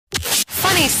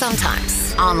Funny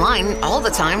sometimes. Online all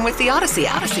the time with the Odyssey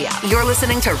app. You're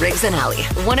listening to Riggs and Alley,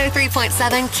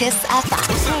 103.7 KISS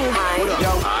FM.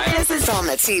 Hi. This is on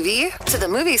the TV, to the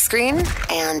movie screen,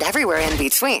 and everywhere in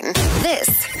between. This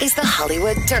is the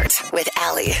Hollywood Dirt with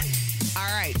Alley.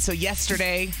 All right, so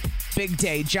yesterday, big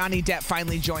day. Johnny Depp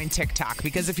finally joined TikTok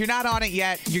because if you're not on it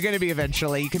yet, you're going to be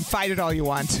eventually. You can fight it all you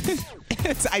want.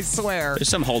 I swear. There's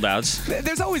some holdouts.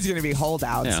 There's always going to be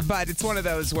holdouts, but it's one of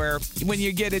those where when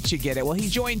you get it, you get it. Well, he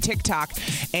joined TikTok,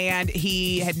 and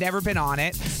he had never been on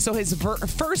it. So his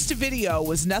first video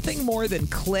was nothing more than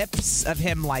clips of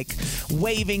him, like,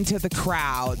 waving to the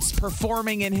crowds,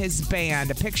 performing in his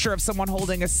band, a picture of someone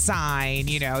holding a sign,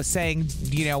 saying,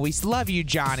 we love you,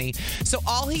 Johnny. So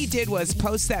all he did was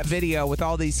post that video with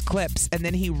all these clips, and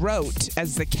then he wrote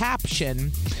as the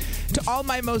caption, "To all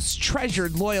my most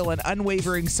treasured, loyal, and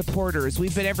unwavering supporters,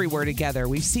 we've been everywhere together.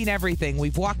 We've seen everything.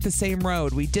 We've walked the same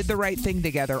road. We did the right thing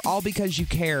together, all because you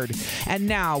cared. And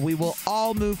now we will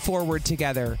all move forward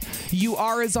together. You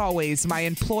are, as always, my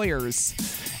employers.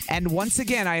 And once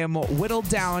again, I am whittled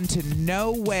down to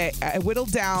no way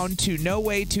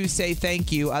to say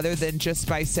thank you other than just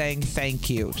by saying thank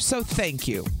you. So thank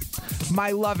you.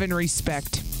 My love and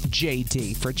respect,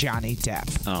 JD," for Johnny Depp.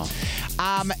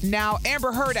 Now,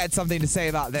 Amber Heard had something to say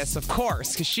about this, of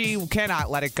course, because she cannot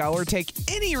let it go or take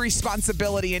any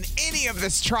responsibility in any of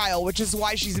this trial, which is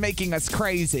why she's making us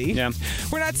crazy. Yeah.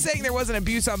 We're not saying there wasn't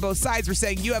abuse on both sides. We're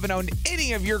saying you haven't owned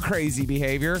any of your crazy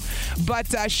behavior. But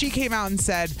she came out and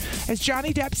said, as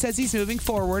Johnny Depp says he's moving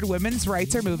forward, women's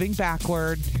rights are moving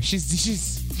backward.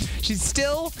 She's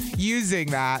still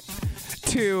using that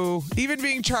to even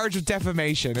being charged with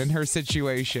defamation in her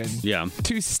situation. Yeah.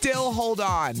 To still hold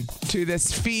on to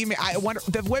this female.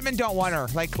 The women don't want her.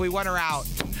 Like, we want her out.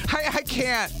 I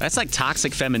can't. That's like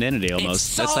toxic femininity almost. It's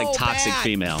so that's like toxic bad.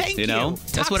 female. Thank you know?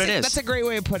 Toxic, that's what it is. That's a great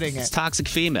way of putting it. It's toxic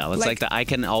female. It's like the I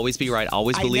can always be right,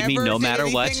 always believe me no matter what.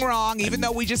 I never did anything wrong, even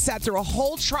though we just sat through a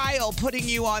whole trial putting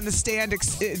you on the stand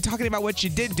talking about what you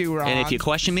did do wrong. And if you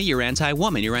question me, you're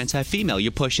anti-woman, you're anti-female,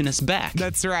 you're pushing us back.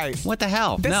 That's right. What the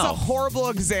hell? This is a no. horrible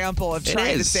example of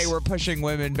trying to say we're pushing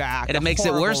women back. And it makes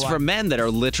it worse for men that are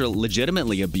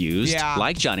legitimately abused,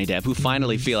 like Johnny Depp, who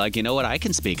finally feel like, you know what, I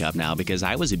can speak up now because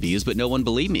I was abused, but no one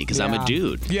believed me because I'm a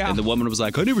dude. Yeah. And the woman was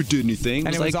like, I never did anything.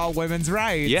 And it was all women's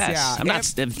rights. Yes. Yeah. I'm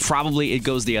not. Probably it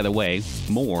goes the other way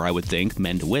more, I would think,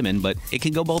 men to women, but it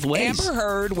can go both ways. Amber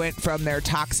Heard went from their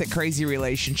toxic, crazy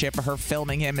relationship, her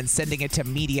filming him and sending it to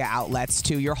media outlets,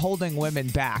 to you're holding women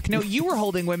back. No, you were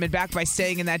holding women back by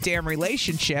staying in that damn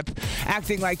relationship,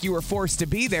 acting like you were forced to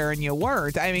be there and you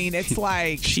weren't. I mean, it's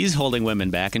like... She's holding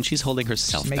women back and she's holding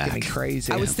herself back. Making me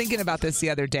crazy. I was thinking about this the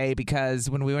other day because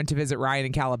when we went to visit Ryan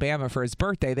in Calabama for his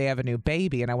birthday, they have a new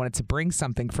baby and I wanted to bring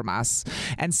something from us.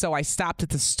 And so I stopped at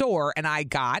the store and I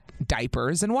got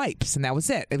diapers and wipes, and that was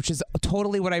it, which is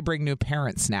totally what I bring new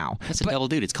parents now. That's a double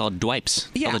dude. It's called Dwipes.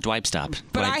 It's called a Dwipe stop.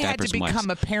 But I had to become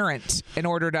a parent in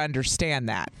order to understand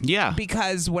that. Yeah.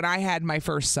 Because when I had my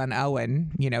first son,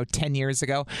 Owen, 10 years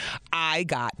ago, I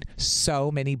got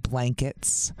so many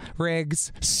blankets,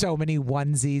 Riggs, so many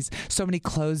onesies, so many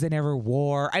clothes I never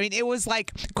wore. I mean, it was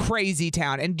like crazy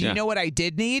town. And do you know what I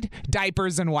did need?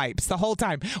 Diapers and wipes the whole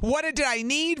time. What did I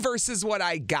need versus what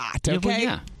I got, okay?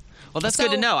 Yeah. Well, that's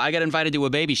good to know. I got invited to a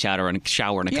baby shower in a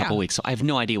couple weeks, so I have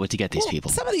no idea what to get these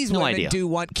people. Some of these women do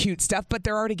want cute stuff, but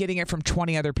they're already getting it from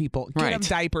 20 other people. Get them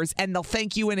diapers, and they'll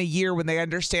thank you in a year when they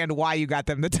understand why you got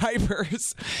them the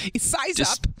diapers. Size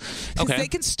up. Because they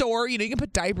can store, you can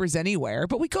put diapers anywhere,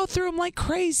 but we go through them like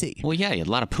crazy. Well, yeah, you had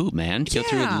a lot of poop, man. You go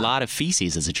through a lot of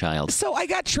feces as a child. So I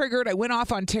got triggered. I went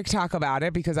off on TikTok about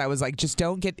it because I was like, just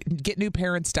don't get new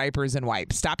parents diapers and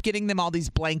wipes. Stop getting them all these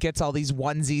blankets, all these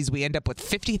onesies. We end up with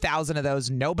 50,000 of those.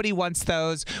 Nobody wants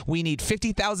those. We need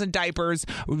 50,000 diapers.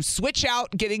 Switch out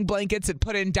getting blankets and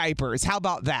put in diapers. How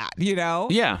about that?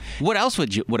 Yeah. What else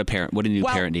would a new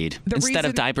parent need instead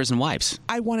of diapers and wipes?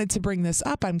 I wanted to bring this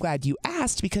up. I'm glad you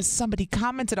asked because somebody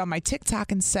commented on my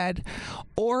TikTok and said,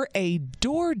 or a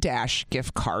DoorDash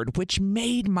gift card, which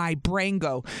made my brain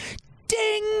go,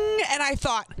 ding! And I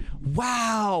thought,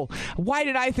 wow, why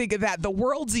did I think of that? The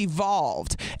world's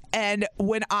evolved. And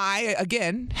when I,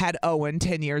 again, had Owen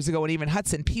 10 years ago and even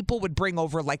Hudson, people would bring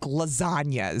over like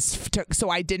lasagnas so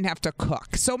I didn't have to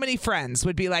cook. So many friends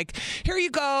would be like, here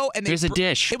you go. And here's a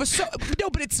dish. It was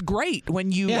but it's great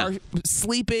when you are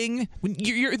sleeping. When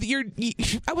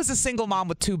I was a single mom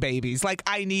with 2 babies. Like,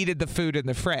 I needed the food in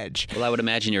the fridge. Well, I would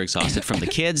imagine you're exhausted from the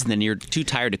kids and then you're too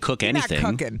tired to cook anything.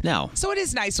 Not cooking. No. So it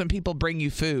is nice when people bring you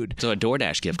food. So a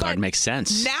DoorDash gift card makes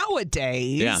sense.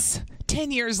 Nowadays,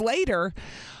 10 years later,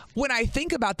 when I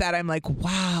think about that, I'm like,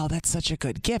 wow, that's such a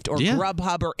good gift. Or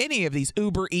Grubhub or any of these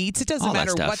Uber Eats. It doesn't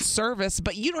matter what service,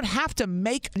 but you don't have to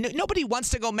make. Nobody wants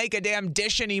to go make a damn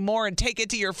dish anymore and take it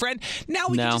to your friend. Now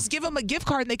we can just give them a gift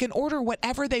card and they can order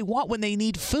whatever they want when they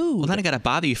need food. Well, then I got to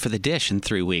bother you for the dish in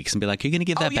 3 weeks and be like, you're going to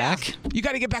give that back? You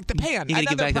got to get back the pan. You got to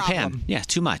give back the pan. Yeah,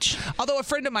 too much. Although a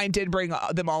friend of mine did bring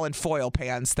them all in foil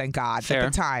pans, thank God, Fair.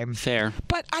 at the time. Fair.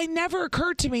 But I never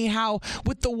occurred to me how,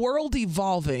 with the world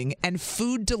evolving and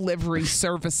food delivery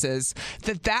services,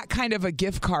 that kind of a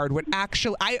gift card would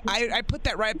actually. I put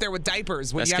that right up there with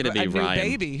diapers when you have a new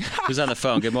baby. Who's on the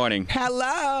phone? Good morning.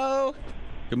 Hello.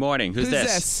 Good morning. Who's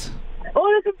this?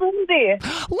 Oh, this is Lindsay.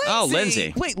 Oh,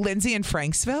 Lindsay. Wait, Lindsay in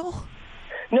Franksville?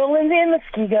 No, Lindsay in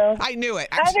Muskego. I knew it.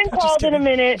 I haven't called in a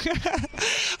minute.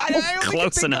 I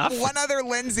Close enough. One other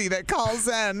Lindsay that calls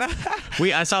in.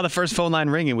 I saw the first phone line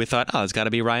ringing. We thought, it's got to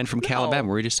be Ryan from Calabama. We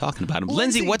were just talking about him.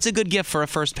 Lindsay, what's a good gift for a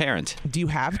first parent? Do you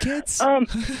have kids? Or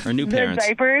new parents?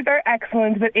 The diapers are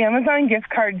excellent, but Amazon gift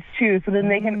cards too, so then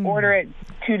they can order it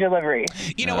to delivery.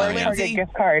 You know what, Lindsay?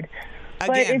 Gift card.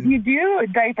 But Again. if you do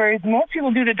diapers, most people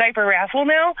do the diaper raffle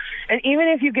now, and even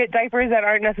if you get diapers that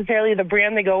aren't necessarily the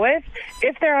brand they go with,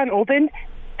 if they're unopened,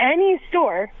 any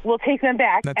store will take them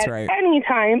back any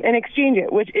time and exchange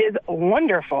it, which is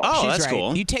wonderful. Oh, that's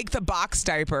cool. You take the box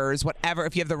diapers, whatever.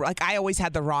 If you have I always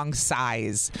had the wrong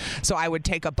size, so I would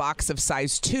take a box of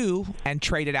size 2 and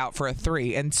trade it out for a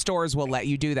 3. And stores will let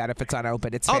you do that if it's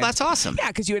unopened. It's that's awesome. Yeah,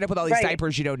 because you end up with all these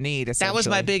diapers you don't need. That was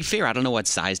my big fear. I don't know what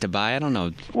size to buy. I don't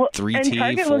know. 3T, and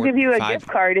Target will give you a gift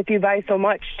card if you buy so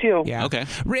much too. Yeah. Okay.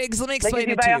 Riggs, let me explain it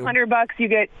to you. If you buy $100, you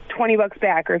get $20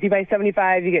 back, or if you buy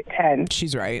 $75, you get $10.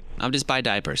 She's right. I'm just buy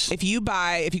diapers. If you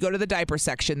go to the diaper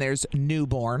section, there's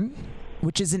newborn,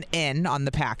 which is an N on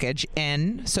the package.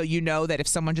 N, so you know that if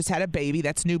someone just had a baby,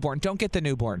 that's newborn. Don't get the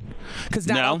newborn, because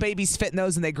not all babies fit in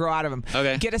those and they grow out of them.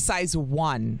 Okay. Get a size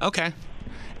 1. Okay.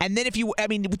 And then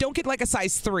don't get like a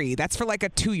size 3. That's for like a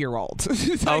 2-year-old.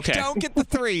 Okay. Don't get the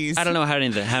 3s. I don't know how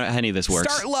any of this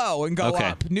works. Start low and go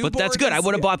up. But that's good. I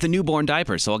would have bought the newborn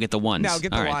diapers, so I'll get the ones. No,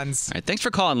 get the ones. All right. Thanks for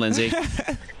calling, Lindsay.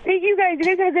 Thank you guys. You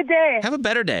guys have a good day. Have a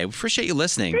better day. We appreciate you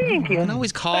listening. Thank you. You can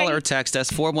always call or text us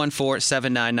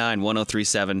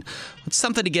 414-799-1037. It's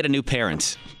something to get a new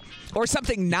parent. Or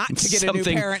something not to get a new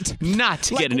parent. Not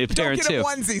to get a new parent, too.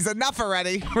 Don't get onesies. Enough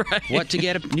already. Right. What to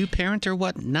get a new parent or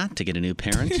what not to get a new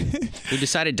parent? We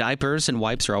decided diapers and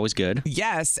wipes are always good.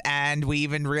 Yes, and we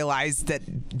even realized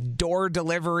that door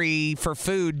delivery for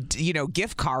food,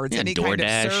 gift cards, any kind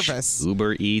of service.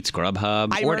 Uber Eats,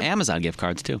 Grubhub, or Amazon gift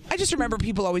cards, too. I just remember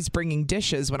people always bringing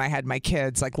dishes when I had my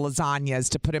kids, like lasagnas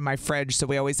to put in my fridge, so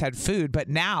we always had food. But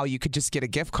now you could just get a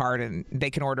gift card and they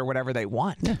can order whatever they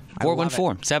want. Yeah.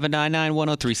 414-799-1037.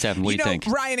 What do you think?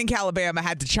 Ryan in Calabama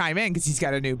had to chime in because he's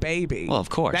got a new baby. Well, of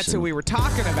course. That's who we were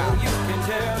talking about.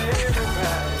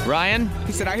 Ryan?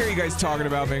 He said, I hear you guys talking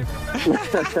about me.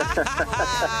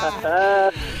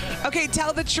 Okay,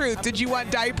 tell the truth. Did you want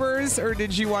diapers or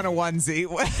did you want a onesie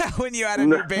when you had a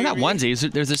new baby? Not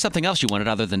onesies. There's something else you wanted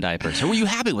other than diapers. Or were you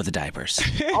happy with the diapers?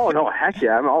 Oh, no, heck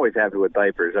yeah. I'm always happy with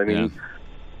diapers. I mean,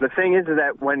 the thing is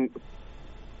that when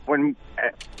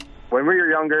we were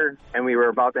younger and we were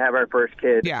about to have our first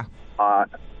kid,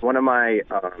 one of my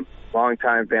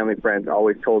longtime family friends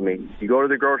always told me, you go to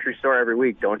the grocery store every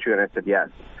week, don't you? And I said, yes.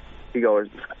 He goes,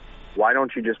 why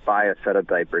don't you just buy a set of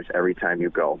diapers every time you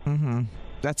go? Mm-hmm.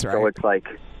 That's right. So it's like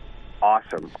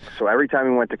awesome. So every time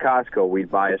we went to Costco,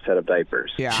 we'd buy a set of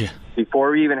diapers. Yeah.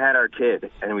 Before we even had our kid,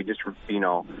 and we just, we'd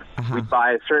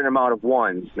buy a certain amount of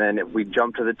ones, then we'd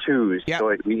jump to the 2s. Yep.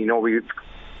 So,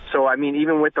 So, I mean,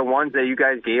 even with the ones that you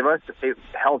guys gave us, it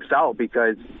helps out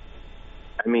because,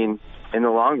 I mean, in the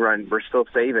long run, we're still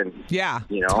saving. Yeah,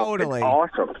 totally. It's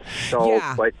awesome. So,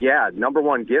 but number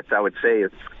one gift I would say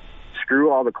is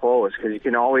screw all the clothes because you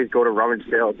can always go to rummage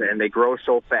sales and they grow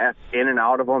so fast in and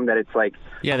out of them that it's like...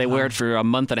 Yeah, they wear it for a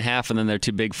month and a half and then they're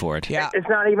too big for it. Yeah. It's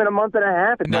not even a month and a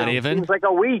half. It's not even? It's like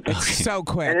a week. It's so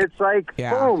quick. And it's like,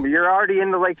 boom, you're already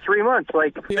into like 3 months.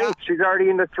 Like, she's already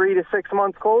into 3 to 6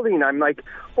 months clothing. I'm like,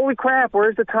 holy crap,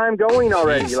 where's the time going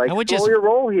already? Like, slow your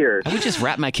roll here. I would just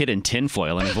wrap my kid in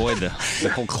tinfoil and avoid the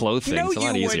whole clothes thing. It's a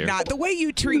lot easier. No, you would not. The way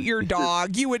you treat your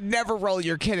dog, you would never roll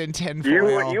your kid in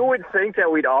tinfoil. You would think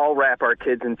that we'd all wrap our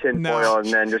kids in tinfoil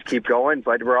and then just keep going,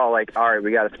 but we're all like, all right,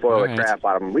 we got to spoil the crap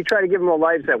out of them. We try to give them the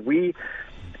lives that we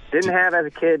didn't have as a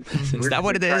kid. Is that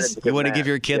what it is? You want to give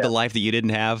your kid the life that you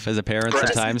didn't have as a parent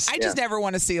sometimes? I just never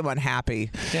want to see them unhappy.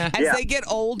 As they get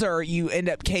older, you end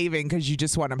up caving because you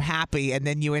just want them happy, and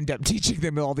then you end up teaching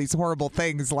them all these horrible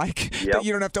things like that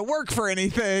you don't have to work for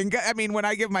anything. I mean, when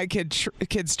I give my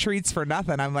kids treats for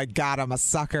nothing, I'm like, God, I'm a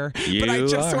sucker. But I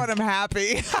just want them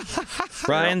happy.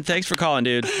 Brian, thanks for calling,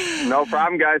 dude. No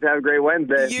problem, guys. Have a great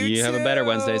Wednesday. You have a better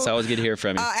Wednesday. It's always good to hear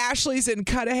from you. Ashley's in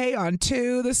Cudahy on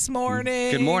 2 this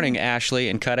morning. Good morning, Ashley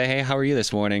in Cudahy. How are you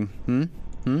this morning?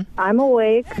 I'm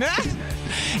awake.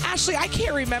 Ashley, I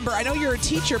can't remember. I know you're a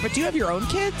teacher, but do you have your own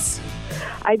kids?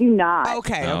 I do not.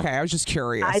 Okay. I was just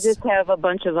curious. I just have a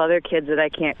bunch of other kids that I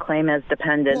can't claim as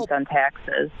dependents on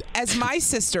taxes. As my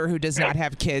sister, who does not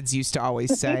have kids, used to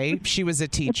always say, she was a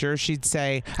teacher, I'd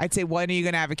say, when are you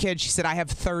going to have a kid? She said, I have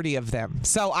 30 of them.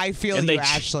 So I feel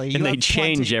Ashley. And they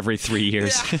change every 3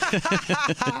 years.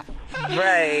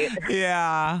 Right.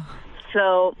 Yeah.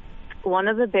 So one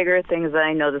of the bigger things that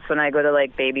I notice when I go to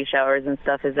like baby showers and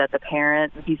stuff is that the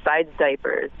parents, besides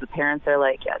diapers, the parents are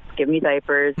like, yes, give me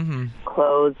diapers,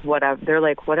 clothes, whatever. They're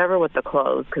like, whatever with the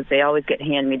clothes, because they always get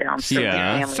hand-me-downs.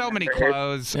 So many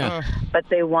clothes. Yeah. But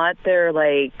they want their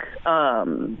like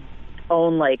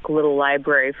own like little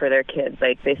library for their kids.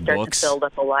 Like they start to build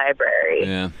up a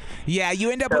library. Yeah, you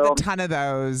end up with a ton of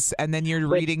those, and then you're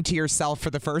reading to yourself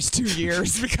for the first 2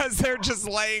 years because they're just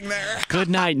laying there. Good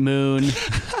night, Moon.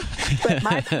 But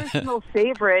my personal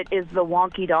favorite is the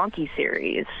Wonky Donkey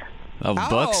series. Of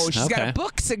books? Oh, she's got a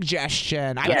book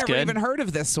suggestion. I've never even heard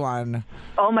of this one.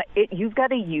 Oh my! You've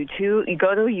got a YouTube. You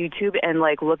go to YouTube and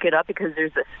like look it up because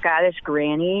there's a Scottish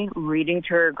granny reading to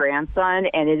her grandson,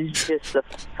 and it is just the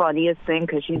funniest thing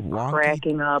because she's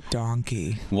cracking up.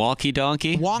 Donkey. Walkie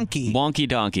donkey. Wonky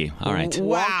donkey. All right.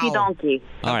 Wow. Wonky donkey.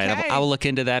 All right. I will look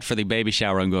into that for the baby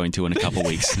shower I'm going to in a couple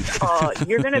weeks.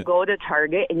 You're gonna go to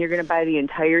Target and you're gonna buy the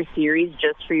entire series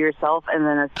just for yourself, and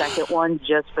then a second one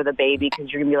just for the baby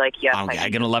because you're gonna be like, yes. I'm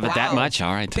going to love it that much.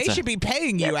 All right. They should be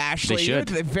paying you, Ashley. They should.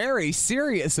 They're very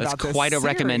serious about this. That's quite a series.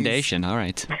 recommendation. All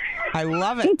right. I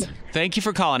love it. Thank you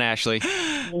for calling, Ashley.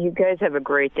 You guys have a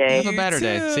great day. Have a better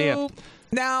day. See ya.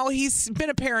 Now, he's been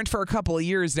a parent for a couple of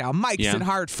years now. Mike's in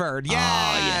Hartford. Yes.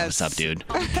 Oh, yeah. What's up, dude?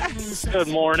 Good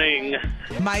morning.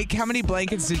 Mike, how many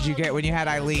blankets did you get when you had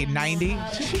Eileen? 90?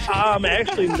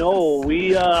 Actually, no.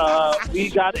 We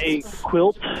got a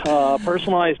quilt,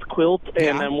 personalized quilt,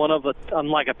 and then one of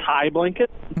like a tie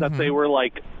blanket that they were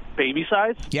like baby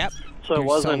size. Yep. So it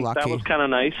wasn't. So that was kind of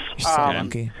nice. You're so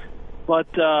lucky. But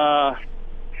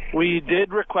we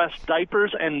did request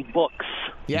diapers and books.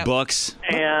 Yep. Books.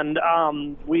 And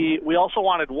we also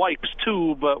wanted wipes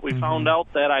too, but we found out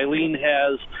that Eileen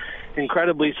has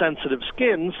incredibly sensitive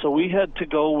skin, so we had to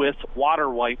go with water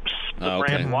wipes,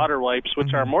 brand water wipes,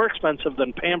 which are more expensive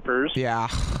than Pampers. Yeah.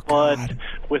 But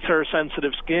with her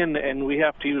sensitive skin, and we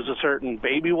have to use a certain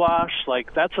baby wash,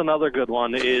 like that's another good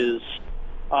one is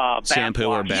shampoo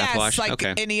or bath wash. Like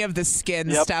any of the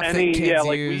skin stuff that kids use.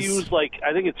 We use like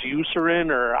I think it's Eucerin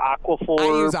or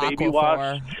Aquaphor baby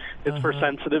wash. It's for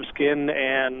sensitive skin,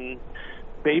 and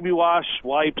baby wash,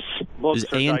 wipes, books. Is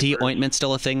A&D ointment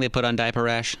still a thing they put on diaper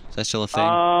rash? Is that still a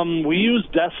thing? We use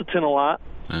Desitin a lot.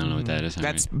 I don't know what that is.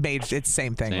 That's made. It's the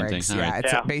same thing, right? Yeah,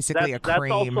 it's basically a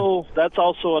cream. That's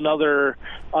also another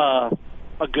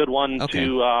a good one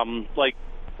to like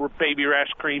baby rash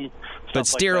cream. But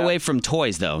steer away from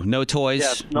toys, though. No toys.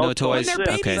 Yes, no toys. When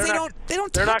they're babies, they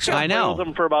don't touch them. I know.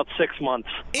 Them for about 6 months.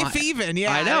 If even,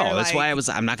 yeah. I know. That's why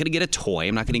I'm not going to get a toy.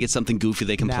 I'm not going to get something goofy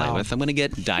they can play with. I'm going to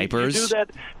get diapers.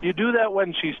 You do that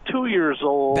when she's 2 years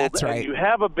old. That's right. And you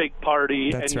have a big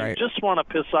party, and you just want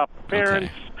to piss off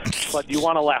parents. But you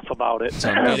want to laugh about it. So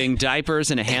I'm getting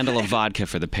diapers and a handle of vodka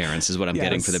for the parents is what I'm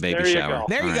getting for the baby shower.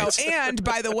 There you go. And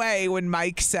by the way, when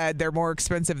Mike said they're more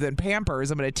expensive than Pampers,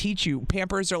 I'm going to teach you.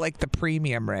 Pampers are like the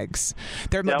premium rigs.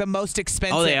 They're the most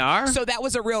expensive. Oh, they are? So that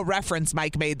was a real reference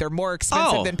Mike made. They're more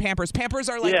expensive than Pampers. Pampers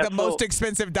are like the most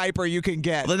expensive diaper you can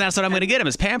get. Well, then that's what I'm going to get them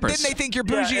is Pampers. Then they think you're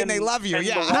bougie and they love you.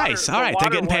 Yeah. Nice. All right. They're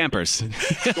getting Pampers.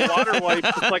 The water wipes,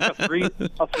 it's like a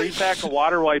three-pack of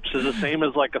water wipes is the same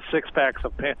as like a 6-pack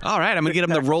of Pampers. All right. I'm going to get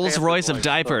them the Rolls Royce of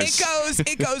diapers.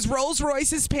 It goes Rolls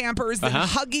Royce's Pampers. Then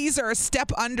Huggies are a step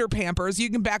under Pampers. You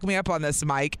can back me up on this,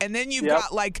 Mike. And then you've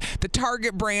got like the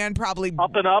Target brand, probably.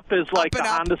 Up and Up is like the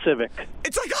Honda Civic.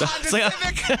 It's like a Honda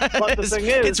Civic. But the thing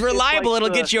is, it's reliable. It'll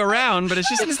get you around, but it's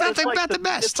not the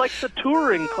best. It's like the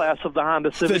touring class of the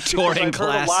Honda Civic. The touring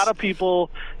class. A lot of people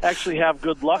actually have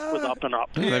good luck with Up and Up.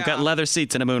 Yeah. They've got leather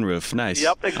seats and a moonroof. Nice.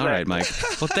 Yep, exactly. All right, Mike.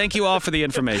 Well, thank you all for the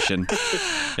information.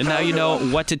 And now you know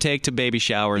what to take to baby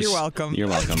showers. You're welcome. You're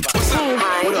welcome.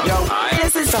 Hi.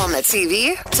 This is on the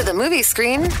TV, to the movie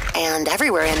screen, and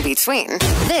everywhere in between.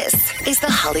 This is the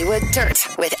Hollywood Dirt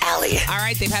with Allie. All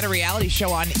right, they've had a reality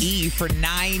show on E! for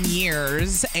 9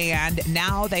 years, and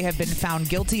now they have been found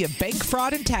guilty of bank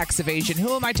fraud and tax evasion.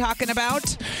 Who am I talking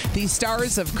about? The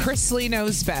stars of Chrisley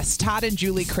Knows Best, Todd and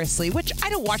Julie Chrisley, which I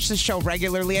don't watch the show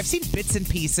regularly. I've seen bits and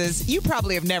pieces. You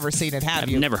probably have never seen it, have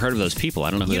you? I've never heard of those people.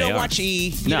 I don't know who they are. You don't watch E!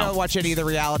 You don't watch any of the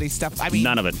reality stuff. I mean,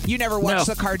 none of it. You never watched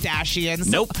the Kardashians.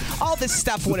 Nope. All this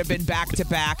stuff would have been back to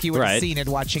back. You would have seen it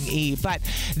watching E! But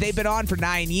they've been on for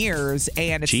 9 years,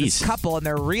 and it's this couple, and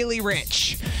they're really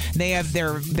rich.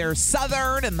 They're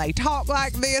Southern, and they talk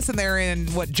like this, and they're in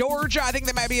Georgia? I think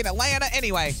they might be in Atlanta.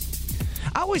 Anyway,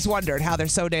 I always wondered how they're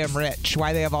so damn rich,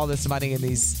 why they have all this money and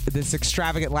this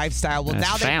extravagant lifestyle. Well,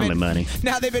 that's family money.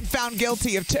 Now they've been found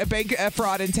guilty of bank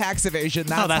fraud and tax evasion.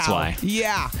 That's why.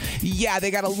 Yeah.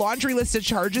 They got a laundry list of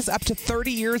charges, up to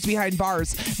 30 years behind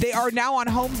bars. They are now on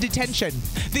home detention.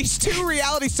 These two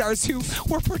reality stars who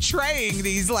were portraying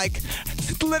these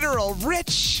literal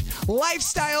rich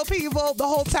lifestyle people the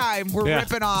whole time were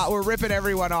ripping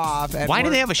everyone off. And why do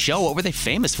they have a show? What were they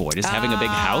famous for? Just having a big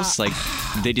house? Like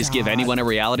they just give anyone a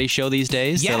reality show these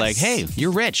days? Yes. They're like, hey,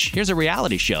 you're rich. Here's a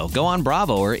reality show. Go on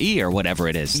Bravo or E! or whatever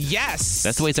it is. Yes.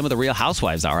 That's the way some of the Real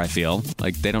Housewives are, I feel.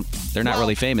 Like they're not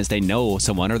really famous. They know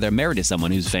someone or they're married to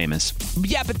someone who's famous.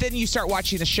 Yeah, but then you start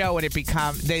watching the show and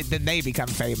they become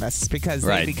famous because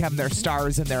they become their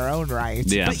stars in their own right.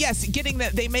 Yeah. But yes,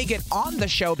 they may get on the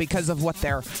show because of what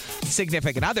their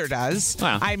significant other does.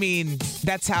 Wow. I mean,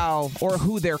 that's how, or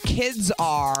who their kids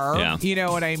are. Yeah. You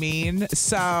know what I mean?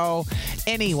 So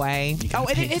anyway. Oh,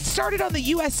 and it started on the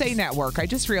USA Network. I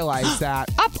just realized that.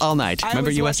 Up All Night.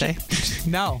 Remember USA?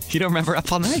 No. You don't remember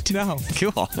Up All Night? No.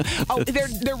 Cool. Oh,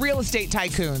 they're real estate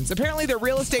tycoons. Apparently, they're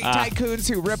real estate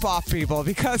tycoons who rip off people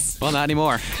because. Well, not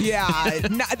anymore. Yeah,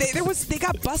 they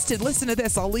got busted. Listen to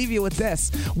this. I'll leave you with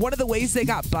this. One of the ways they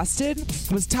got busted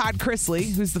was Todd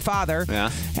Chrisley, who's the father,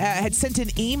 had sent an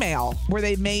email where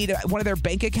they made one of their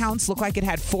bank accounts look like it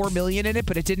had $4 million in it,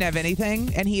 but it didn't have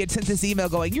anything. And he had sent this email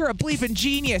going, "You're a bleeping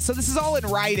genius." So this is all in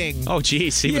writing. Oh,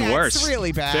 geez, even worse. It's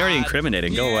really bad. Very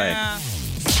incriminating. Go away.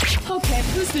 Okay,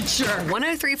 who's the jerk?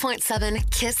 103.7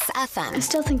 Kiss FM. I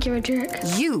still think you're a jerk.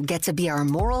 You get to be our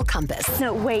moral compass.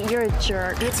 No, wait, you're a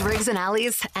jerk. It's Riggs and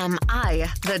Allie's Am I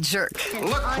the Jerk?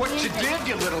 Look what you did,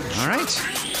 you little jerk. All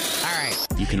right.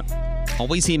 You can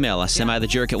always email us,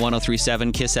 semi-the-jerk at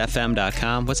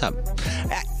 1037kissfm.com. What's up?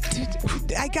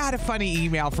 I got a funny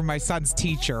email from my son's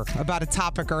teacher about a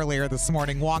topic earlier this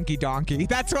morning, wonky donkey.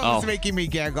 That's what was making me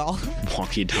giggle.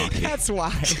 Wonky donkey. That's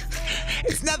why.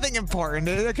 It's nothing important,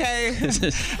 okay?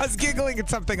 I was giggling at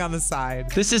something on the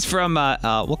side. This is from,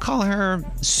 we'll call her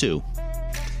Sue.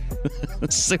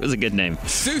 Sue was a good name.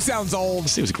 Sue sounds old.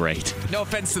 Sue's great. No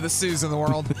offense to the Sues in the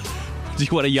world. Do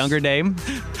you want a younger name?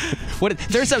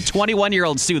 There's a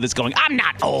 21-year-old Sue that's going, I'm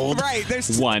not old. Right.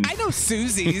 There's one. I know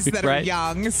Susies that are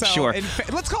young. So sure.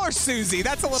 Let's call her Susie.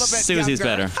 That's a little bit Susie's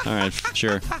younger. Better. All right,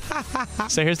 sure.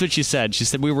 So here's what she said. She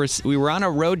said, we were on a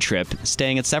road trip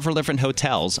staying at several different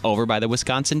hotels over by the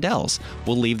Wisconsin Dells.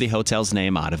 We'll leave the hotel's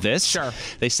name out of this. Sure.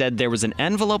 They said there was an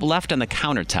envelope left on the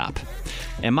countertop.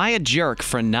 Am I a jerk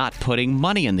for not putting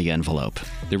money in the envelope?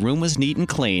 The room was neat and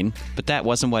clean, but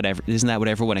isn't that what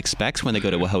everyone expects when they go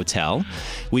to a hotel?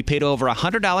 We paid over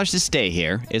 $100 to stay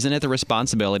here. Isn't it the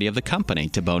responsibility of the company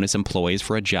to bonus employees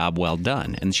for a job well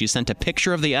done? And she sent a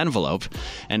picture of the envelope,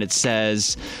 and it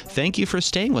says, "Thank you for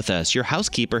staying with us. Your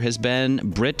housekeeper has been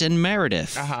Britton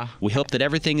Meredith. We hope that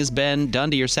everything has been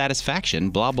done to your satisfaction,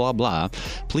 blah, blah, blah.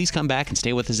 Please come back and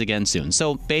stay with us again soon."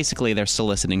 So basically, they're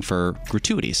soliciting for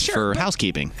gratuities for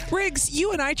housekeeping. Riggs,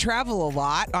 you and I travel a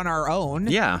lot on our own.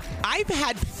 Yeah. I've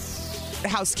had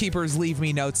housekeepers leave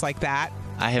me notes like that.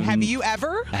 Have you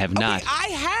ever? I have not. I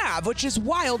have, which is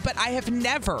wild, but I have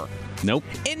never. Nope.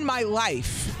 In my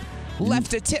life.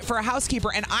 Left a tip for a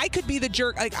housekeeper, and I could be the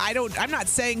jerk. Like, I'm not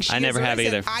saying she I never have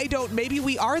either. Maybe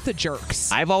we are the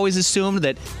jerks. I've always assumed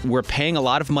that we're paying a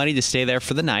lot of money to stay there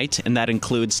for the night, and that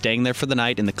includes staying there for the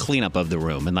night and the cleanup of the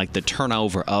room and like the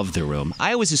turnover of the room.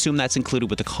 I always assume that's included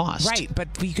with the cost. Right, but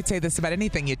you could say this about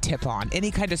anything you tip on.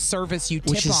 Any kind of service you tip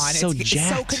Which is on. So it's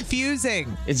so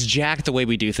confusing. It's jacked the way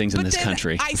we do things in this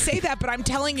country. I say that, but I'm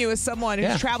telling you as someone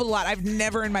who's traveled a lot, I've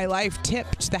never in my life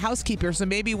tipped the housekeeper, so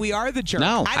maybe we are the jerk.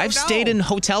 No, I don't know. stayed in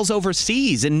hotels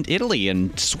overseas in Italy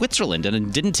and Switzerland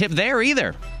and didn't tip there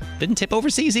either. Didn't tip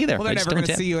overseas either. Well, they're never going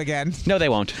to see you again. No, they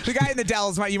won't. The guy in the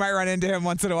Dells, you might run into him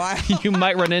once in a while. You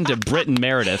might run into Britton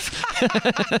Meredith.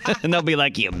 And they'll be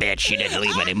like, you bitch, you didn't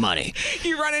leave any money.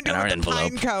 You run into him with a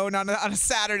pine cone on a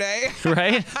Saturday.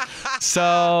 Right?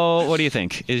 So, what do you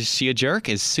think? Is she a jerk?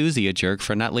 Is Susie a jerk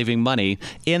for not leaving money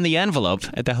in the envelope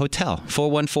at the hotel?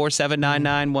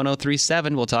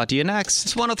 414-799-1037. We'll talk to you next.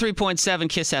 It's 103.7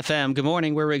 KISS FM. Good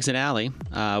morning. We're Riggs and Alley.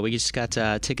 We just got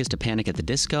tickets to Panic at the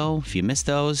Disco. If you missed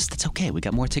those, that's okay. We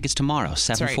got more tickets tomorrow,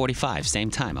 7:45, same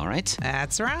time, all right?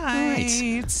 That's right. All right.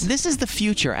 This is the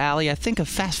future, Allie, I think, of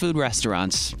fast food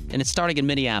restaurants, and it's starting in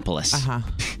Minneapolis.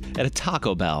 At a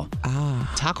Taco Bell.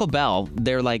 Taco Bell,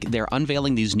 they're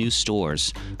unveiling these new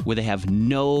stores where they have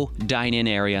no dine-in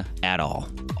area at all.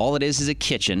 All it is a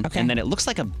kitchen, and then it looks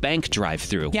like a bank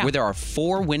drive-through where there are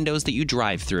 4 windows that you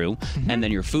drive through, and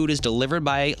then your food is delivered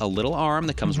by a little arm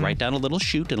that comes right down a little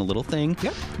chute and a little thing,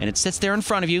 and it sits there in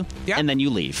front of you, and then you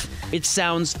leave. It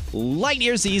sounds light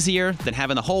years easier than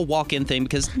having the whole walk-in thing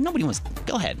because nobody wants...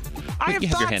 Go ahead. I have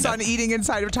thoughts on eating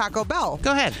inside of Taco Bell.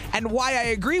 Go ahead. And why I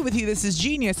agree with you, this is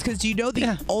genius, because you know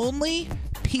the only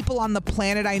people on the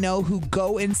planet I know who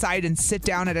go inside and sit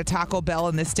down at a Taco Bell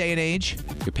in this day and age?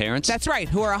 Your parents? That's right,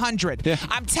 who are 100. Yeah.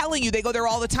 I'm telling you, they go there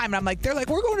all the time. And they're like,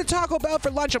 we're going to Taco Bell for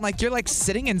lunch. I'm like, you're like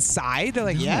sitting inside? They're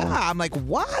like, yeah. I'm like,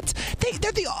 what?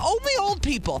 They're the only old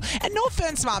people. And no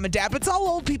offense, Mom and Dad, but it's all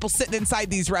old people sitting inside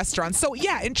these restaurants. So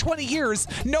yeah, in 20 years,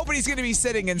 nobody's going to be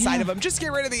sitting inside of them. Just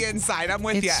get rid of the inside. I'm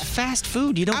with you. It's fast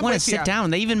food. You don't want to sit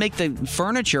down. They even make the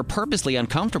furniture purposely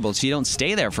uncomfortable so you don't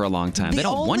stay there for a long time. They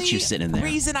don't want you sitting there. The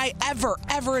reason I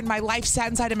ever in my life sat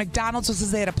inside a McDonald's was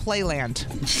because they had a Playland.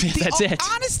 That's it.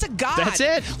 Honest to God. That's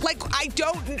it.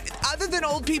 Other than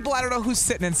old people, I don't know who's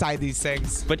sitting inside these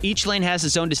things. But each lane has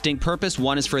its own distinct purpose.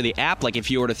 One is for the app. Like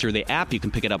if you order through the app, you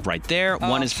can pick it up right there.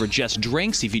 One is for just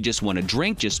drinks. If you just want to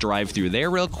drink, just drive through there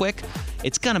real quick.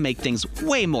 It's going to make things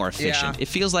way more efficient. Yeah. It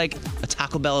feels like a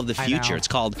Taco Bell of the future. It's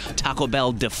called Taco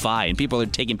Bell Defy. And people are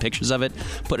taking pictures of it,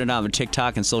 putting it on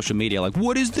TikTok and social media. Like,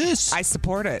 what is this? I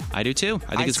support it. I do too.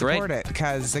 I think it's great. I support it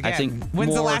because, again,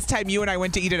 when's the last time you and I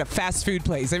went to eat at a fast food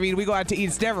place? I mean, we go out to eat.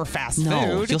 It's never fast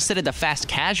food. You'll sit at the fast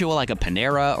casual like a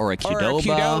Panera or a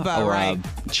Qdoba or a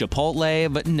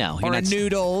Chipotle, but no. Or a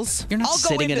Noodles. You're not I'll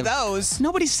sitting go into in those.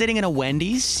 Nobody's sitting in a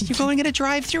Wendy's. You're going in a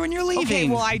drive-thru and you're leaving. Okay,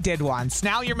 well, I did once.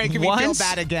 Now you're making me feel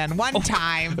bad again. One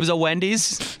time. It was a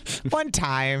Wendy's? One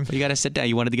time. You got to sit down.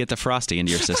 You wanted to get the Frosty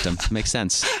into your system. Makes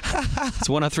sense. It's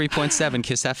 103.7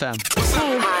 KISS FM.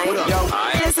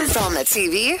 Hi. This is on the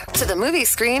TV, to the movie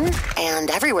screen, and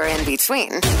everywhere in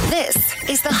between. This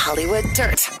is the Hollywood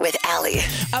Dirt with Allie.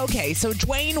 Okay, so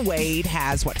Dwayne Wade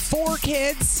has, 4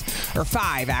 kids? Or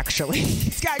 5, actually.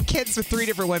 He's got kids with 3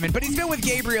 different women, but he's been with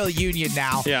Gabrielle Union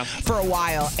now for a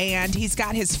while, and he's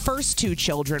got his first 2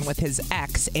 children with his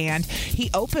ex, and he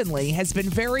openly has been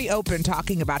very open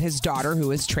talking about his daughter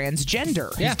who is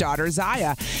transgender, his daughter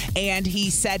Zaya, and he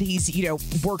said he's,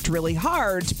 worked really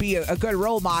hard to be a good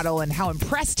role model and how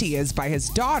impressed he is by his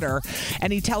daughter,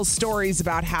 and he tells stories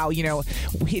about how,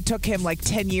 it took him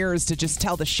 10 years to just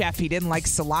tell the chef he didn't like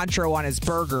cilantro on his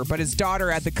burger, but his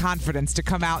daughter had the confidence to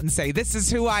come out and say, this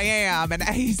is who I am, and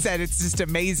he said it's just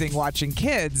amazing watching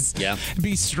kids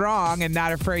be strong and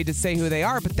not afraid to say who they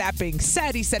are. But that being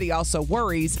said, he said he also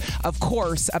worries, of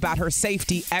course, about her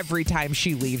safety every time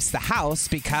she leaves the house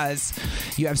because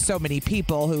you have so many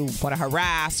people who want to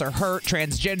harass or hurt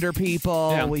transgender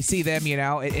people. Yeah. We see them,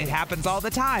 it happens all the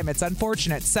time. It's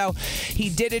unfortunate. So he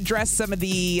did address some of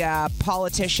the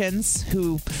politicians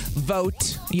who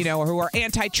vote, or who are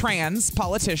anti-trans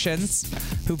politicians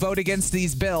who vote against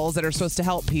these bills that are supposed to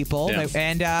help people. Yeah.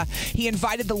 And he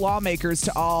invited the lawmakers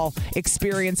to all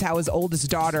experience how his oldest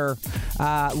daughter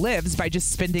lives by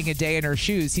just spending a day in her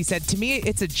shoes. He said, to me,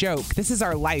 it's a joke. This is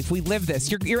our life. We live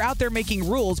this. You're out there making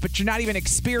rules, but you're not even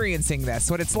experiencing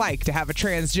this, what it's like to have a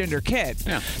transgender kid.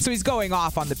 Yeah. So he's going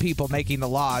off on the people making the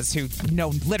laws who know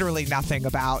literally nothing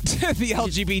about the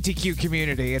LGBTQ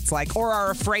community. It's like, or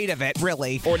are afraid of it,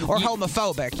 really, or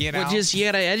homophobic, Well, just, you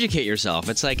got to educate yourself.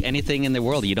 It's like anything in the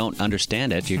world. You don't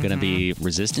understand it. You're going to be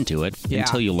resistant to it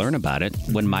until you learn about it.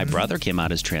 When my brother came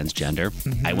out as transgender,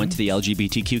 I went to the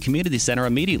LGBTQ community center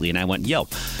immediately, and I went,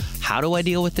 how do I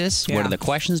deal with this? What are the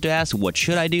questions to ask? What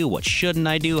should I do? What shouldn't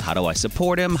I do? How do I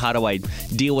support him? How do I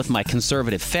deal with my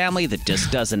conservative family that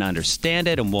just doesn't understand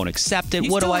it and won't accept it?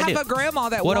 What do I do? You still have a grandma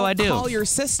that won't call your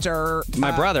sister.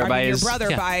 My brother by your his... brother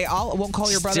won't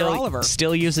call your brother Oliver.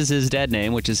 Still uses his dead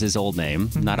name, which is his old name,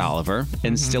 not Oliver,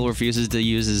 and still refuses to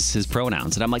use his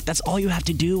pronouns. And I'm like, that's all you have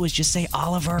to do is just say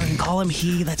Oliver and call him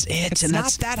he. That's it. It's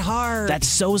not that hard. That's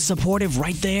so supportive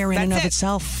right there in and of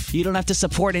itself. You don't have to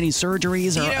support any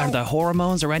surgeries or the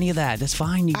hormones or any of that. That's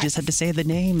fine. You just have to say the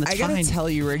name. That's fine. I gotta tell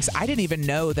you, Riggs, I didn't even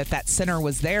know that center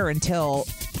was there until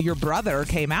your brother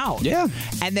came out. Yeah.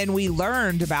 And then we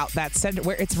learned about that center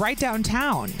where it's right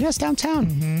downtown. Yes,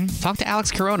 downtown. Talk to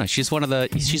Alex Corona. She's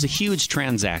she's a huge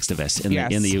trans activist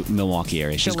in the Milwaukee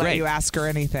area. She's She'll great. Let you ask her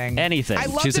anything. Anything. I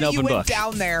love she's that an open you book. went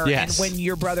down there yes. and when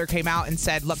your brother came out and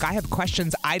said, look, I have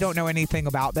questions. I don't know anything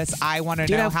about this. I want to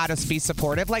know how to be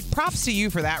supportive. Like, props to you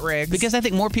for that, Riggs. Because I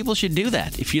think more people should do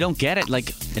that. If you don't get it,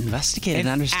 like, investigate and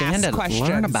understand it. Questions.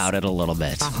 Learn about it a little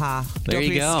bit. There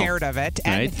you go. Don't be scared of it.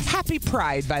 And happy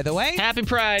Pride, by the way. Happy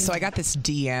Pride. So I got this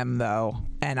DM, though,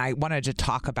 and I wanted to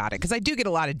talk about it because I do get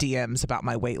a lot of DMs about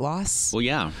my weight loss. Well,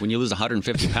 yeah. When you lose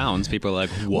 150 pounds, people are like,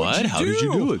 what? How did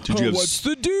you do it? What's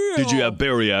the deal? Did you have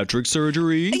bariatric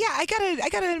surgery? Yeah, I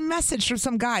got a message from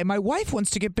some guy. My wife wants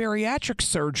to get bariatric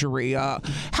surgery.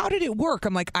 How did it work?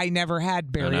 I'm like, I never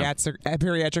had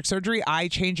bariatric surgery. I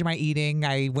changed my eating.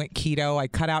 I went keto. I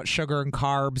cut out sugar and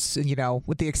carbs,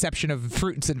 with the exception of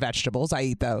fruits and vegetables. I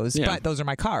eat those, but those are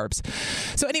my carbs.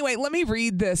 So anyway, let me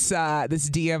read this this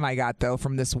DM I got, though,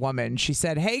 from this woman. She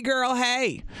said, hey, girl,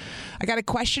 hey. I got a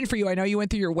question for you. I know you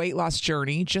went through your weight loss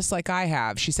journey just like I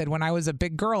have. She said, when I was a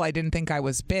big girl, I didn't think I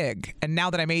was big. And now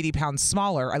that I'm 80 pounds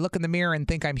smaller, I look in the mirror and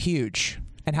think I'm huge.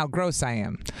 And how gross I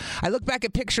am. I look back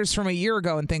at pictures from a year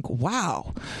ago and think,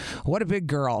 wow, what a big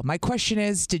girl. My question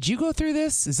is, did you go through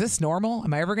this? Is this normal?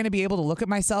 Am I ever going to be able to look at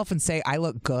myself and say I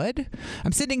look good?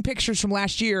 I'm sending pictures from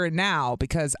last year and now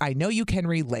because I know you can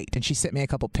relate. And she sent me a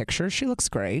couple pictures. She looks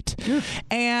great. Yeah.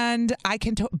 And I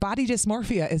can body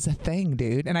dysmorphia is a thing,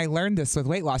 dude. And I learned this with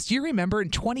weight loss. Do you remember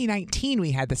in 2019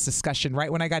 we had this discussion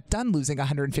right when I got done losing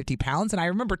 150 pounds? And I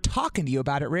remember talking to you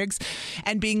about it, Riggs,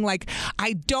 and being like,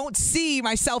 I don't see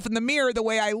myself in the mirror the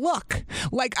way I look.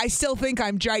 Like, I still think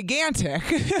I'm gigantic.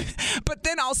 But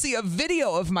then I'll see a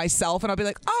video of myself and I'll be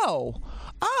like, oh,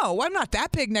 I'm not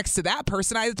that big next to that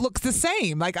person. I look the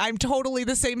same. Like, I'm totally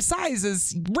the same size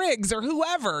as Riggs or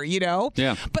whoever,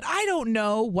 Yeah. But I don't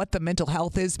know what the mental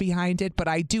health is behind it, but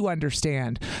I do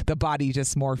understand the body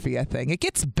dysmorphia thing. It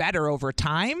gets better over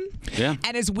time. Yeah.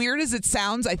 And as weird as it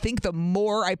sounds, I think the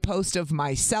more I post of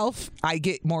myself, I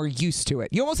get more used to it.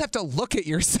 You almost have to look at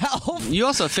yourself. You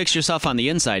also fix yourself on the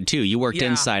inside, too. You worked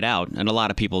inside out, and a lot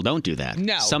of people don't do that.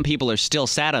 No. Some people are still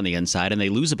sad on the inside, and they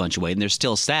lose a bunch of weight, and they're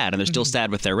still sad, and they're still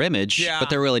sad with their image, but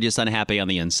they're really just unhappy on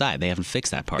the inside. They haven't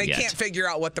fixed that part yet. They can't figure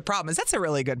out what the problem is. That's a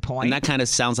really good point. And that kind of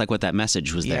sounds like what that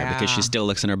message was there, because she still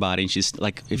looks in her body, and she's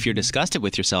like, if you're disgusted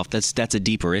with yourself, that's a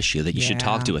deeper issue that you should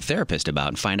talk to a therapist about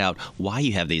and find out why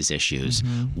you have these issues,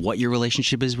 what your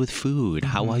relationship is with food,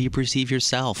 how well you perceive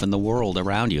yourself and the world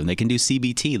around you. And they can do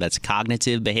CBT, that's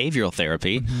cognitive behavioral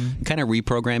therapy, and kind of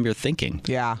reprogram your thinking.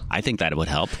 Yeah. I think that would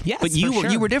help. Yes, but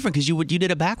you were different because you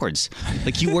did it backwards.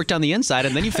 Like, you worked on the inside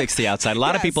and then you fixed the outside. A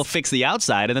lot of people fix the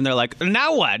outside and then they're like,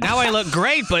 now what? Now I look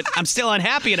great, but I'm still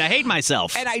unhappy and I hate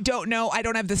myself. And I don't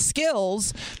have the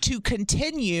skills to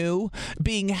continue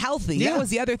being healthy. Yeah. That was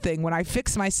the other thing. When I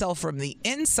fixed myself from the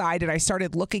inside and I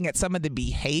started looking at some of the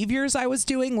behaviors I was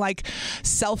doing, like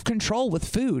self-control with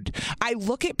food. I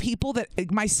look at people that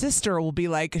my sister will be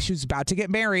like, she was about to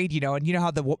get married, and you know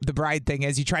how the bride thing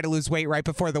is. You try to lose weight right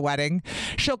before the wedding.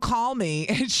 She'll call me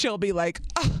and she'll be like,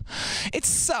 oh, it's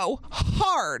so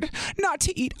hard not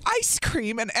to eat ice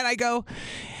cream. And I go,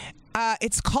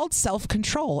 it's called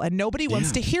self-control, and nobody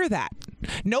wants to hear that.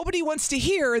 Nobody wants to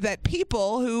hear that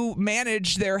people who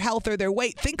manage their health or their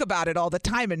weight think about it all the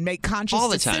time and make conscious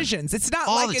decisions. It's not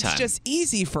like it's just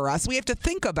easy for us. We have to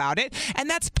think about it, and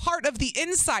that's part of the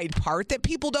inside part that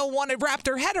people don't want to wrap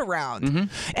their head around.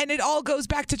 And it all goes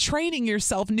back to training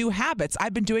yourself new habits.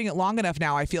 I've been doing it long enough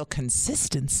now. I feel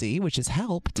consistency, which has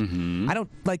helped. I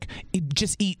don't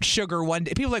just eat sugar one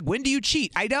day. People are like, when do you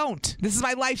cheat? I don't. This is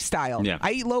my lifestyle. Yeah.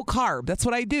 I eat low carb. That's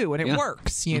what I do, and it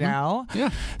works, you know?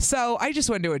 Yeah. So I just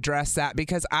wanted to address that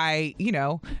because I,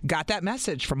 got that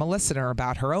message from a listener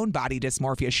about her own body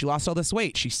dysmorphia. She lost all this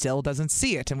weight. She still doesn't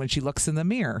see it, and when she looks in the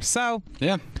mirror. So,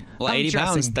 Well, 80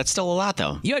 pounds, that's still a lot,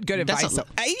 though. You had good advice.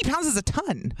 80 pounds is a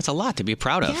ton. That's a lot to be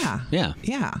proud of. Yeah.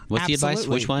 What's the advice?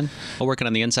 Which one? Well, working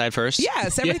on the inside first?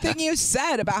 Yes, everything you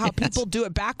said about how people do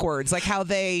it backwards, like how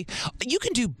you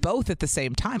can do both at the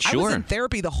same time. Sure. I was in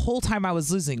therapy the whole time I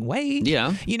was losing weight.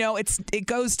 Yeah. It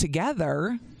goes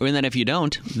together. And then if you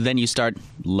don't, then you start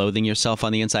loathing yourself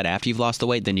on the inside after you've lost the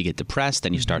weight. Then you get depressed.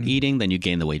 Then you start eating. Then you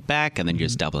gain the weight back. And then you're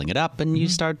just doubling it up. And you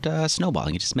start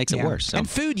snowballing. It just makes it worse. So. And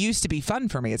food used to be fun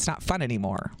for me. It's not fun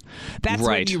anymore. That's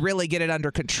when you really get it under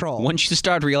control. Once you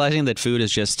start realizing that food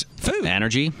is just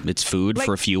energy, it's food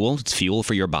for fuel. It's fuel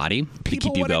for your body to keep you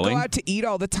going. People want to go out to eat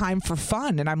all the time for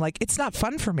fun. And I'm like, it's not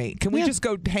fun for me. Can we just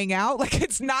go hang out? Like,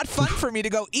 it's not fun for me to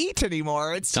go eat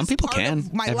anymore. It's Some people part can.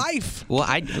 of my life. Well,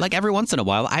 every once in a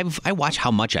while, I watch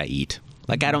how much I eat.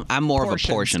 Like I'm more of a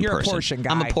portion You're person. A portion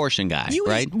guy. I'm a portion guy. You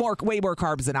right? eat way more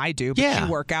carbs than I do, but you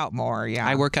work out more. Yeah,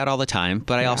 I work out all the time,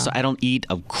 but I don't eat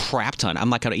a crap ton. I'm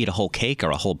not going to eat a whole cake or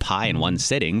a whole pie in one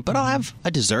sitting, but I'll have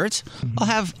a dessert. I'll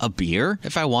have a beer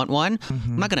if I want one.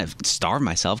 I'm not going to starve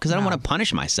myself because I don't want to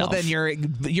punish myself. Well,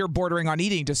 then you're bordering on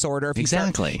eating disorder. If you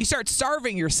start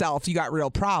starving yourself, you got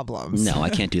real problems. No, I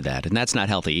can't do that, and that's not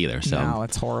healthy either. So no,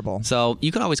 it's horrible. So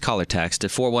you can always call or text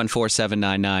at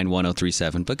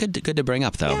 414-799-1037. But good to bring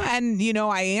up though. Yeah, and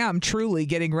I am truly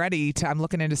getting ready I'm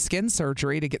looking into skin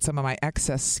surgery to get some of my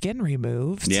excess skin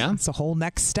removed. Yeah. It's a whole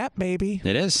next step, baby.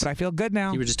 It is. But I feel good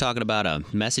now. You were just talking about a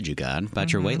message you got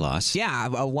about your weight loss. Yeah,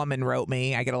 a woman wrote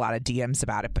me. I get a lot of DMs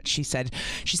about it, but she said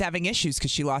she's having issues because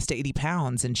she lost 80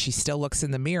 pounds and she still looks in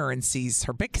the mirror and sees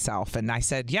her big self. And I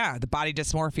said, yeah, the body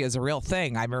dysmorphia is a real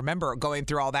thing. I remember going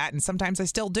through all that, and sometimes I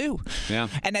still do. Yeah.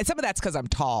 And some of that's because I'm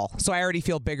tall, so I already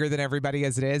feel bigger than everybody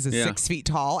as it is. 6 feet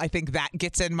tall. I think that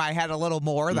gets in my head a little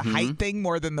more, the height thing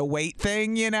more than the weight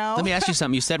thing, Let me ask you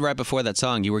something. You said right before that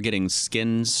song you were getting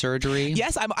skin surgery.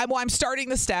 Yes, I'm starting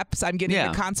the steps. I'm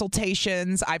getting the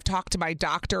consultations. I've talked to my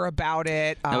doctor about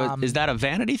it. Now, is that a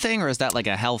vanity thing or is that like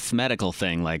a health medical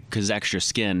thing, like because extra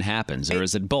skin happens, or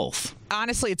is it both?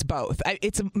 Honestly, it's both.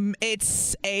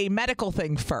 It's a medical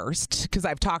thing first because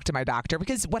I've talked to my doctor.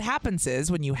 Because what happens is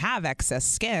when you have excess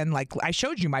skin, like I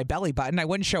showed you my belly button. I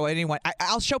wouldn't show anyone.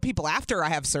 I'll show people after I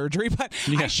have surgery, but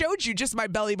I showed you just my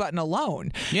belly button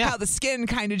alone. Yeah. How the skin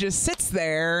kind of just sits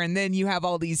there, and then you have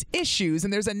all these issues.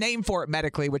 And there's a name for it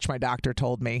medically, which my doctor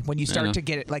told me. When you start to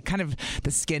get it, like kind of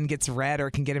the skin gets red or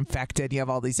it can get infected, you have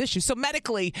all these issues. So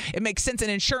medically, it makes sense. And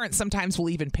insurance sometimes will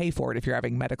even pay for it if you're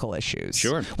having medical issues.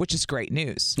 Sure. Which is great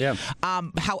news. Yeah.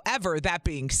 However, that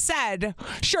being said,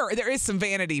 sure, there is some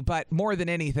vanity, but more than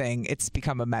anything, it's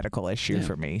become a medical issue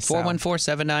for me.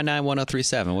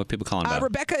 414-799-1037. What are people calling about?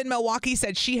 Rebecca in Milwaukee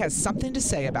said she has something to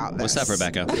say about this. What's up,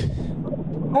 Rebecca?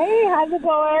 Hey, how's it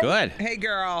going? Good. Hey,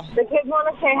 girl. The kids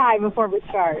want to say hi before we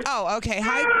start. Oh, okay.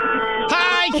 Hi.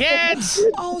 Hi, kids.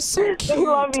 Oh, so cute. We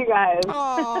love you guys.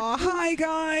 Oh, hi,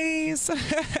 guys.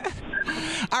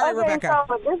 All right, Rebecca.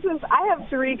 So I have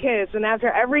 3 kids, and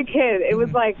after every kid, it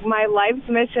was like my life's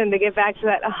mission to get back to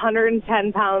that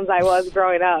 110 pounds I was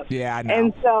growing up. Yeah, I know.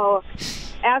 And so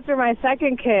after my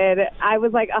second kid, I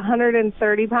was like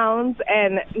 130 pounds,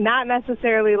 and not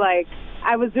necessarily like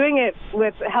I was doing it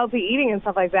with healthy eating and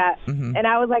stuff like that. And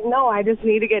I was like, no, I just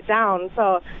need to get down.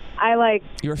 So I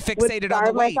you were fixated would on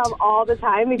the weight. myself all the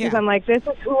time because I'm like, this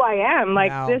is who I am.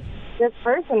 Like this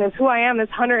person is who I am, this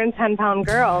 110-pound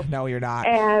girl. No, you're not.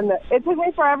 And it took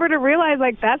me forever to realize,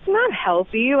 like, that's not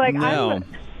healthy. Like, no.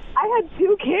 I had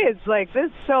 2 kids like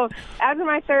this. So after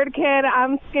my 3rd kid,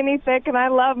 I'm skinny thick and I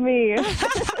love me.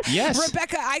 Yes.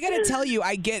 Rebecca, I got to tell you,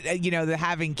 I get, the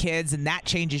having kids and that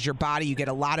changes your body. You get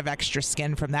a lot of extra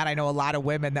skin from that. I know a lot of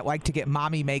women that like to get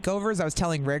mommy makeovers. I was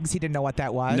telling Riggs, he didn't know what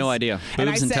that was. No idea.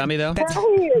 Boobs and tummy, though?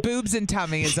 Boobs and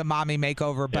tummy is a mommy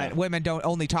makeover, but women don't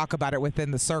only talk about it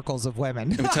within the circles of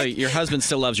women. Let me tell you, your husband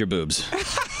still loves your boobs.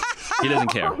 He doesn't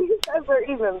care. He says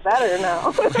they're even better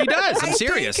now. He does. I'm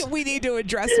serious. I think we need to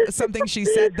address something she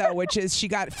said, though, which is she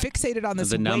got fixated on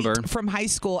this weight from high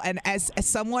school. And as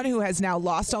someone who has now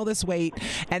lost all this weight,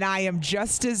 and I am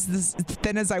just as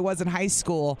thin as I was in high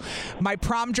school, my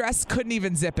prom dress couldn't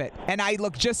even zip it. And I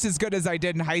look just as good as I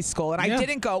did in high school. And I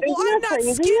didn't go, well, I'm not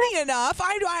skinny enough.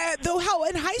 Though how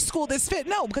in high school this fit.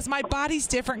 No, because my body's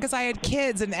different because I had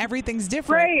kids and everything's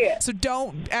different. Right. So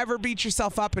don't ever beat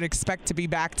yourself up and expect to be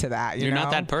back to that. You're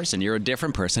not that person. You're a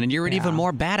different person, and you're an even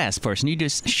more badass person. You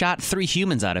just shot 3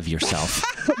 humans out of yourself.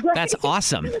 That's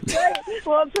awesome. Right.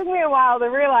 Well, it took me a while to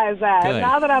realize that. Good. And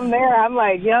now that I'm there, I'm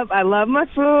like, yep, I love my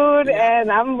food,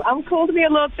 and I'm cool to be a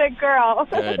little thick girl.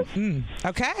 Good.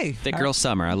 Okay. Thick girl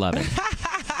summer. I love it.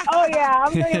 Oh, yeah.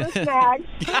 I'm bringing the snacks.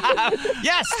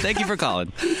 Yes. Thank you for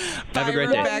calling. Have a great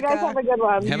day. Yeah, you guys have a good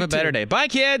one. Have a better day. Bye,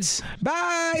 kids.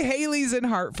 Bye. Haley's in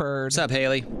Hartford. What's up,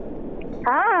 Haley?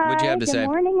 Hi. What'd you have to say? Good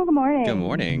morning. Good morning. Good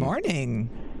morning. Morning.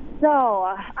 So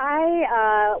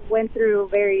I went through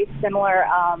very similar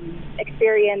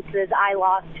experiences. I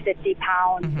lost 50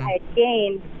 pounds. I had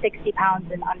gained 60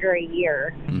 pounds in under a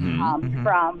year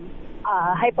from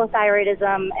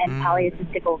hypothyroidism and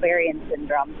polycystic ovarian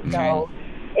syndrome. So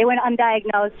it went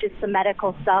undiagnosed, just some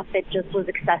medical stuff. It just was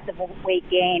excessive weight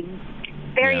gain.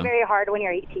 Very, very hard when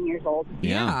you're 18 years old.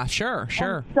 Yeah, sure.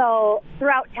 And so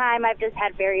throughout time, I've just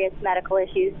had various medical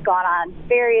issues, gone on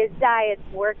various diets,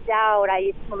 worked out.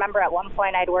 I remember at one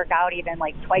point I'd work out even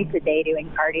like twice a day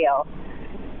doing cardio.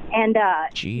 And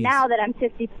now that I'm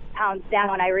 50 pounds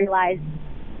down, I realize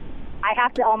I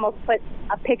have to almost put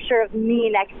a picture of me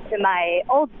next to my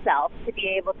old self to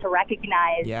be able to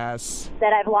recognize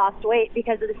that I've lost weight,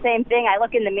 because of the same thing. I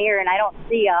look in the mirror and I don't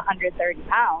see 130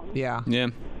 pounds. Yeah.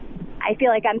 I feel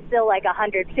like I'm still like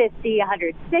 150,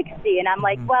 160, and I'm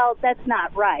like, well, that's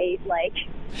not right. Like,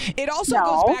 it also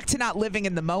goes back to not living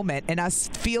in the moment and us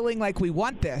feeling like we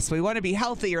want this. We want to be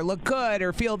healthy or look good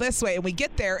or feel this way, and we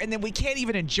get there and then we can't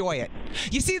even enjoy it.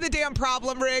 You see the damn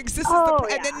problem, Riggs? This is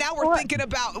and then now we're thinking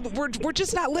about we're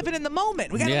just not living in the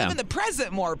moment. We got to live in the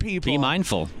present more, people. Be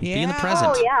mindful. Be in the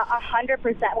present. Oh yeah,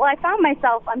 100%. Well, I found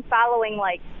myself following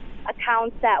like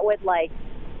accounts that would like,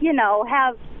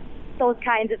 have those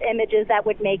kinds of images that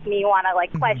would make me want to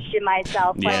like question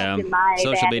myself, question my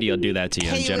social media will do that to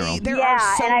you in general. There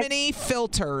are so many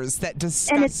filters that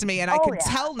disgust me, and I can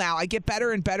tell now. I get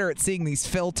better and better at seeing these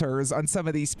filters on some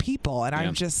of these people, and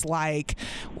I'm just like,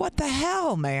 what the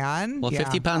hell, man? Well,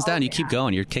 50 pounds down, you keep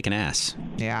going. You're kicking ass.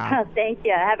 Yeah. Thank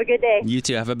you. Have a good day. You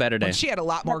too. Have a better day. Well, she had a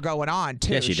lot more going on,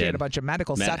 too. Yeah, she did. Had a bunch of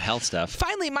medical stuff. Health stuff.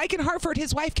 Finally, Mike in Hartford,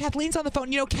 his wife Kathleen's on the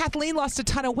phone. Kathleen lost a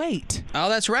ton of weight. Oh,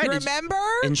 that's right. Remember?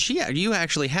 And you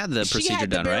actually had the procedure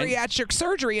done, right? She had the bariatric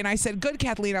surgery, and I said, good,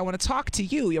 Kathleen, I want to talk to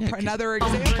you. Another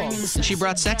example. She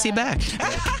brought Sexy back.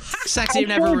 Sexy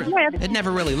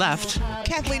never really left.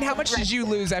 Kathleen, how much did you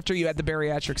lose after you had the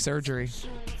bariatric surgery?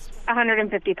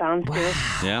 150 pounds. Wow.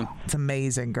 Yeah. It's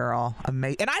amazing, girl. And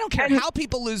I don't care how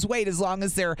people lose weight as long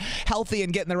as they're healthy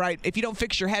and getting the right. If you don't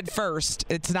fix your head first,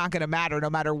 it's not going to matter no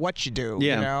matter what you do.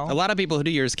 Yeah. A lot of people who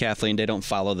do yours, Kathleen, they don't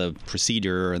follow the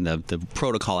procedure and the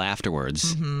protocol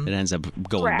afterwards. It ends up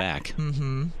going back.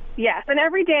 Yes, and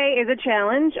every day is a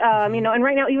challenge. And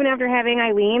right now, even after having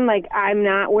Eileen, like, I'm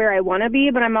not where I want to be,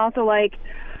 but I'm also like,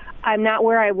 I'm not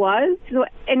where I was. So,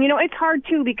 and, it's hard,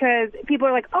 too, because people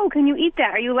are like, oh, can you eat that?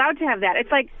 Are you allowed to have that?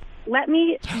 It's like, let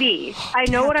me be. I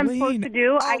know what I'm supposed to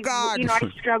do. Oh, God.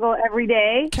 I struggle every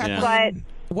day. But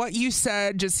what you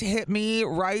said just hit me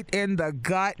right in the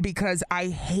gut, because I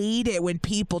hate it when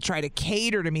people try to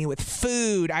cater to me with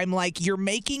food. I'm like, you're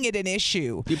making it an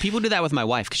issue. People do that with my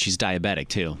wife because she's diabetic,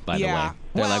 too, by the way.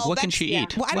 They're like, what can she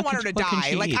eat? Well, I don't want her to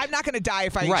die. Like, I'm not going to die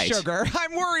if I eat sugar.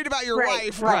 I'm worried about your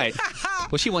wife. Right.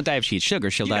 Well, she won't die if she eats sugar.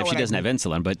 She'll die if she doesn't have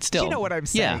insulin, but still. You know what I'm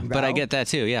saying, Yeah, but I get that,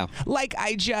 too, yeah. Like,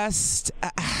 I just...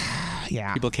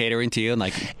 People catering to you and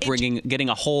like getting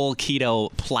a whole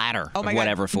keto platter or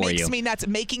whatever for you. Makes me nuts.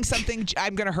 Making something,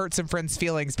 I'm going to hurt some friends'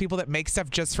 feelings. People that make stuff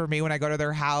just for me when I go to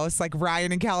their house, like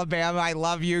Ryan in Calabama, I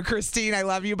love you. Christine, I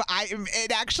love you. But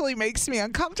it actually makes me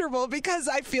uncomfortable because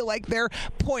I feel like they're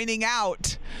pointing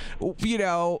out,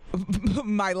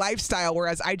 my lifestyle,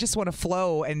 whereas I just want to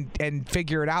flow and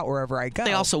figure it out wherever I go.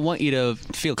 They also want you to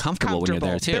feel comfortable when you're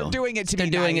there too. They're doing it to be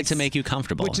nice. They're doing it to make you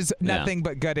comfortable, which is nothing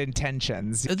but good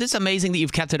intentions. This is amazing that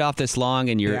you've kept it off this long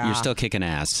and you're still kicking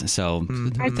ass. So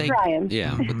I'm trying.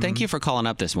 But thank you for calling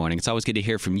up this morning. It's always good to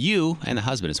hear from you and the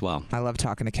husband as well. I love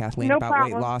talking to Kathleen about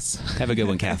weight loss. Have a good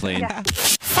one, Kathleen.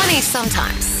 Funny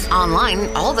sometimes. Online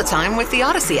all the time with the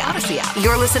Odyssey app.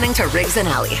 You're listening to Riggs and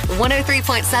Alley,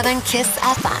 103.7 KISS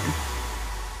FM.